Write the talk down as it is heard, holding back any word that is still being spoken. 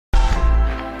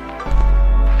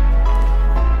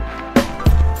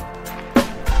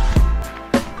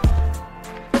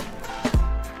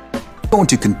going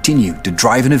to continue to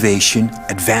drive innovation,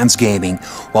 advance gaming,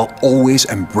 while always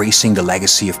embracing the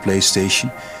legacy of PlayStation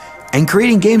and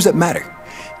creating games that matter.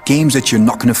 Games that you're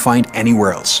not going to find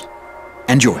anywhere else.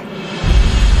 Enjoy.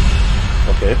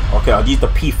 Okay, I'll use the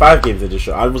P5 games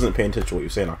edition. I wasn't paying attention to what you were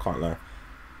saying, I can't lie.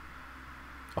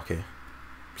 Okay.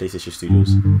 PlayStation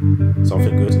Studios.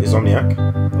 Something good. Insomniac.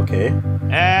 Okay.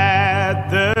 At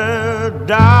the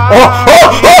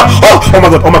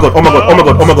Oh my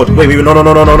god. Wait, no,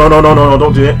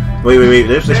 don't do it. Wait,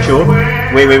 let's chill.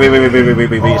 Wait.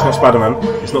 It's not Spiderman.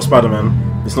 It's not Spiderman.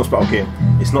 Okay.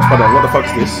 It's not Spiderman. What the fuck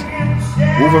is this?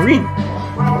 Wolverine.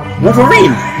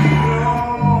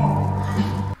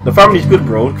 The family's good,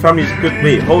 bro. The family's good.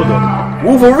 Wait, hold on.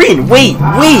 Wolverine. Wait.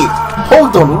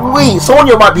 Hold on. Wait.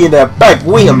 Sonya might be in their bag.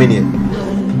 Wait a minute.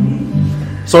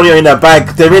 Sonya in their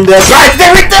bag. They're in their bag.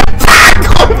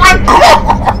 Oh my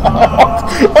god.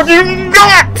 Are you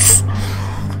nuts?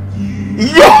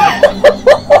 Yo.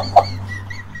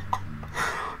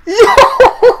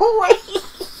 Wait.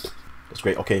 That's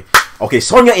great. Okay.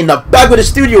 Sonya in the bag with the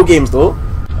studio games, though.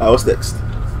 What's next?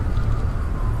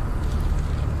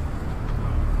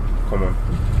 Come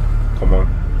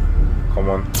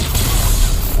on.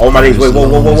 Oh my days, wait, whoa. I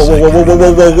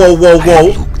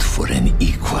looked for an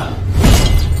equal.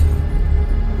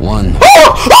 One. No!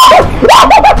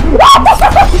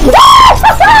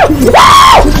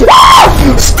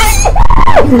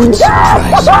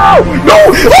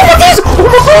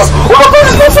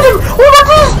 Oh my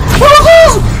days!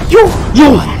 Yo!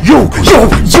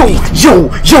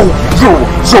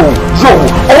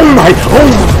 Oh my!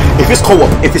 If it's co-op.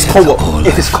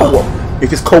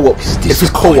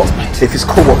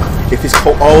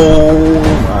 Oh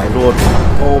my lord.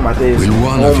 Oh my days.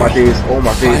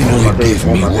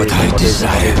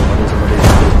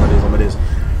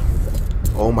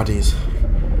 Oh my days.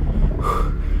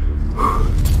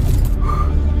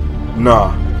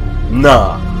 Nah.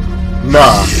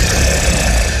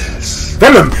 Yes.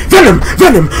 Venom.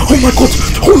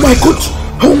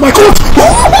 Oh my god.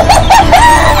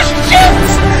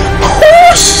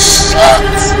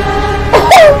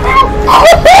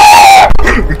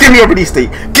 Give me a release date.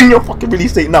 Give me a fucking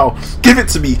release date now. Give it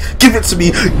to me.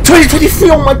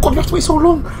 2023. Oh my god, we have to wait so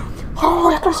long.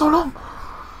 Oh my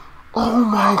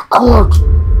god.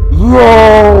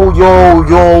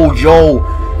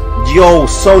 Yo,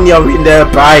 Sonya in their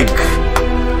bag.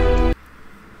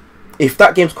 If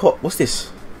that game's caught, what's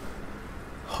this?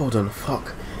 Hold on,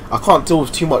 fuck. I can't deal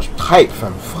with too much hype,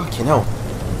 fam. Fucking hell.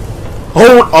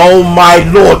 Oh my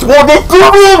lord. What are they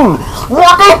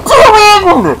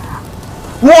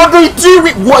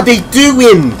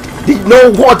doing? No,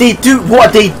 what are they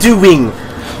doing?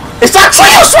 Is that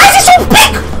Trios? Why is he so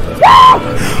big?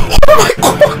 Oh my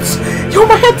god. Yo,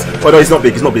 my head. Oh no, he's not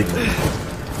big.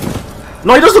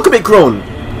 No, he does look a bit grown.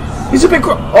 He's a bit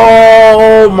grown.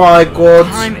 Oh my god.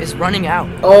 Time is running out.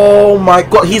 Oh my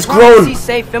god, he's grown. Prophecies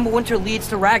say Fimbulwinter leads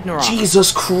to Ragnarok.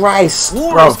 Jesus Christ,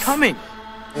 War bruv. is coming.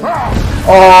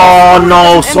 Oh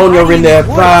no, Sonya in their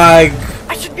bag.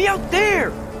 I should be out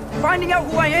there, finding out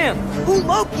who I am, who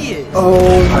Loki is.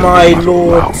 Oh my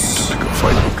lord.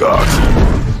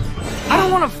 I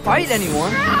don't want to fight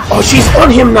anyone. Oh, she's on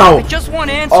him now. I just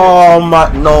want answers. Oh my,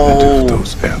 no.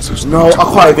 No, I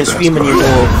can't even scream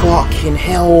anymore. Fucking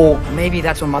hell. Maybe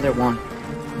that's what Mother wanted.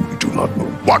 We do not know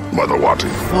what Mother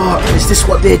wanted. Fuck, is this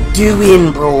what they're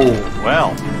doing, bro?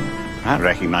 Well, I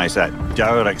recognize that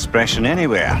dour expression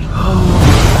anywhere.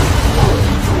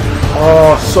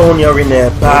 Oh, Sonya in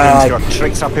their bag. Got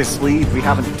tricks up his sleeve we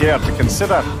haven't dared to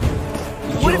consider.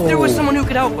 What if there was someone who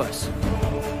could help us?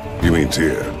 You mean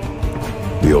Tyr,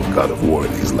 the old god of war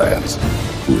in these lands,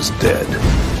 who is dead?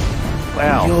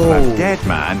 Well, a dead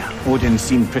man, Odin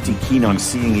seemed pretty keen on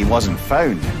seeing he wasn't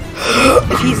found.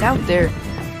 If he's out there,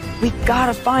 we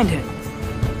gotta find him.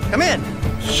 Come in.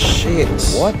 Shit.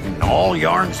 What in all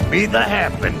yarns be the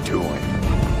happen to him?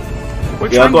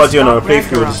 Yeah, I've got to do another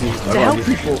playthrough with this. To help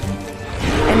people.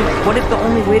 And what if the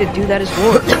only way to do that is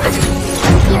war?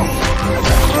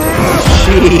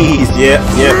 Jeez, yeah.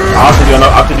 I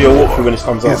have to do a walkthrough when this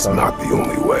comes out. It's not the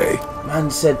only way.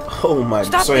 Man said, oh my.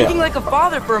 Stop thinking like a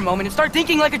father for a moment and start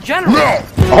thinking like a general. No!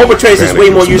 I hope Atreus is way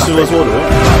more useful as well, though.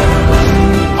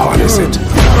 Harness it.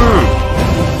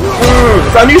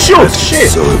 It's a new shield. Shit.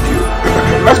 So have you.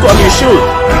 That's got a new shield.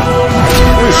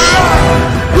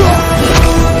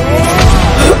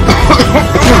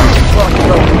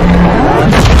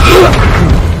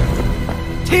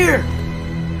 Tyr!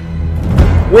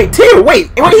 Wait, Tyr, wait!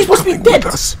 He's supposed to be dead!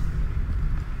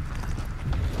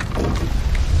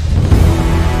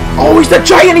 Oh, he's the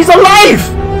giant, he's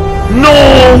alive! No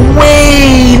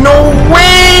way!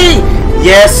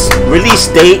 Yes, Release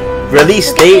date.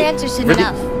 Release The date. answer's soon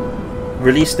enough.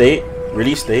 Release date.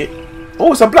 Release date.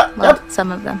 Oh, it's a black. Well,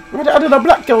 some of them. I added a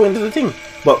black girl into the thing.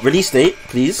 But release date,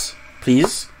 please,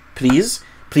 please, please,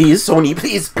 please, Sony,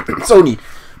 please, Sony,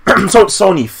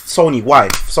 Sony, why,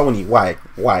 Sony,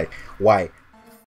 why?